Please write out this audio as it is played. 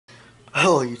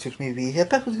Hello YouTube, maybe here,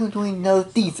 back with doing another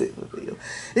teaser video.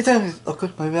 This time is, of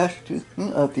course, my reaction to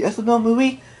the SML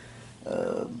movie.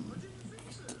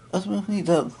 SML movie,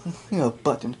 the,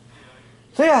 button.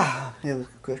 So yeah, here was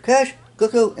Crash,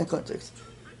 Coco, and Cortex.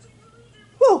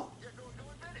 Whoa!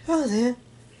 Hello there.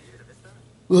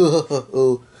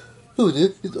 Oh, hello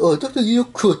there, it's Dr. Leo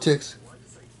Cortex.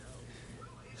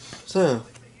 So,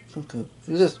 okay,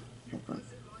 who's this?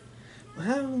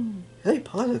 Well, Harry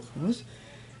Potter, of course.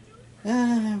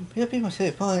 Yeah, pretty much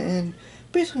Harry Potter, and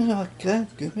basically not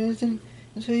good medicine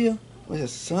until you with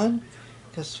his son.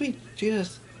 Because sweet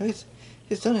Jesus Christ,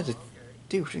 his son is a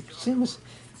douche. Same as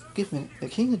Giffen, the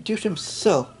king of douche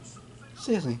himself.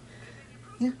 Seriously.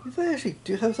 Yeah, if I actually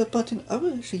do have that button, I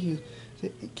will actually use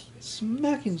the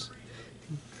smacking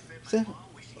send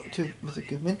to Mr.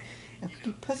 Goodman and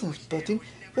the president's button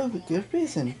for a good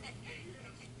reason.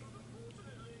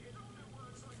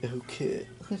 Okay,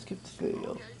 let's skip this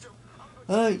video.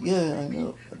 Yeah, I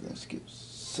know. I'm gonna skip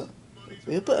some of the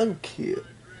video, but I don't care.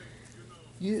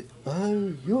 You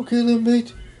okay then,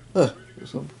 mate?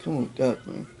 Come on, that,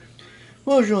 man.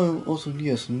 Well, I'm also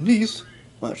near some niece.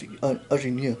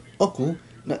 Actually near uncle,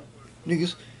 not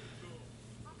niece.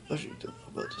 Actually, don't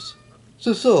know about this.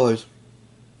 So, size.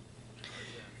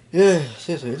 Yeah,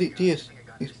 seriously, these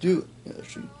do,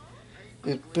 actually.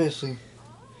 It's basically,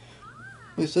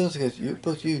 it sounds like you,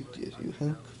 but you did.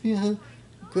 You have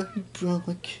very brown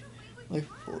like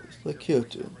voice, like you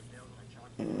do.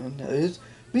 And that is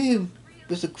me and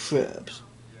Mr. Krabs.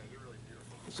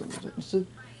 So, Mr.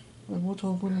 One more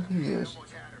time, what he is.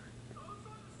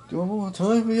 Do you want one more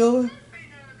time, Reala?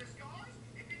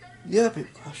 Yeah, but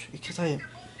gosh, because I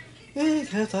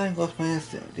lost my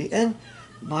insanity and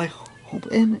my hope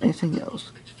and anything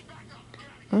else.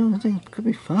 I think it could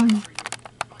be fine.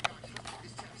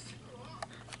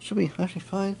 Should be actually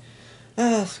fine.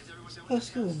 Let's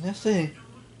go with next thing.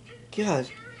 God,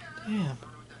 damn.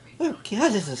 Oh,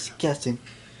 God, this is disgusting.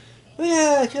 Oh,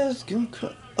 yeah, just go.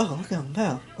 Oh, look at my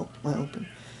mouth. Oh, my open.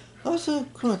 Also,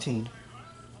 quarantine.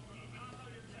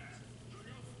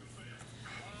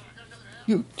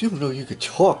 You do know you could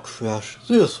talk, Crash.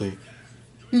 Seriously.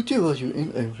 You do know you're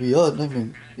in a real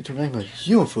nightmare international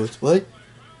universe, right?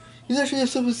 You actually have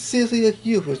something seriously like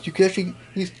universe. You can actually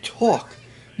at least talk.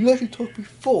 You actually talked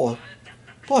before.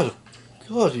 What?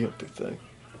 God, you're pathetic.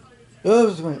 That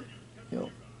was my, you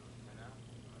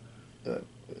know,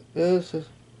 this is,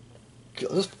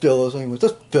 God, this fella, anyway,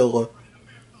 this fella.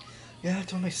 Yeah, it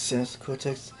don't make sense,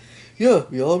 Cortex. Yeah,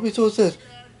 we always told sense.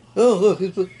 Oh, look,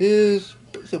 his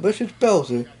Sebastian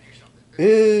Bowser.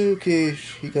 Okay,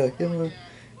 he got him.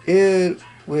 Wait,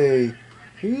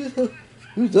 who's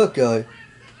that guy?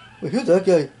 Wait, who's that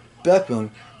guy?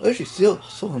 Background. I actually still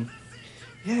saw him.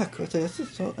 Yeah, Cortex,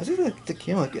 I think like the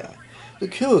camera guy. The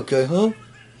camera guy, huh?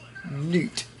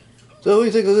 Neat. So what do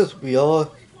you think of this? We are.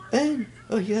 And,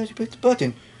 oh, he actually picked the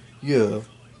button. Yeah.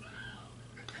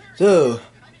 So,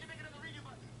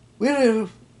 we're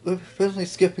personally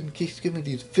keep skipping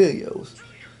these videos.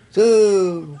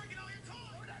 So,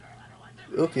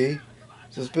 okay.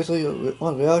 So, especially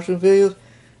on reaction videos.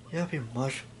 Yeah, pretty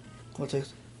much.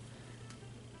 Context.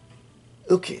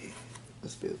 Okay.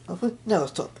 This video. Now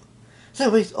let's stop.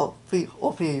 So, wait, all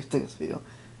three things video.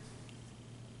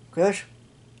 Crash.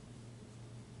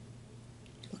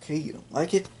 Okay, you don't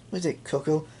like it. What's it,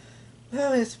 Coco?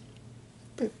 Well, it's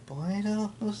a bit boring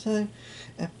all the time.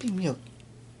 And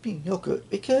being yogurt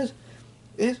because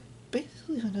it's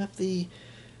basically enough the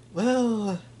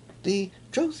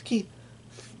jokes keep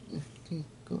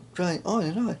drying on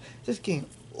and on. Just getting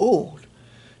old.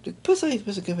 The personality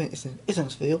is given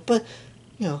isn't real, but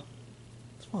you know,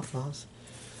 small flaws.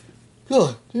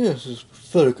 God, this is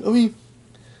pathetic. I mean,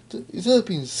 it's not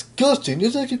being disgusting.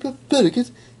 It's actually pathetic.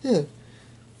 It's yeah.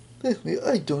 Basically,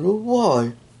 I don't know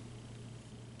why.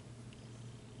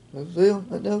 Real?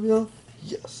 Now real?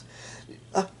 Yes.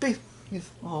 Basically,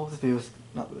 oh, this video is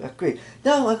not that great.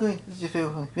 Now I'm going to this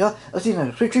video. Yeah, I'll see you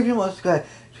later. Subscribe,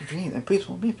 and please,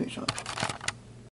 won't be patient.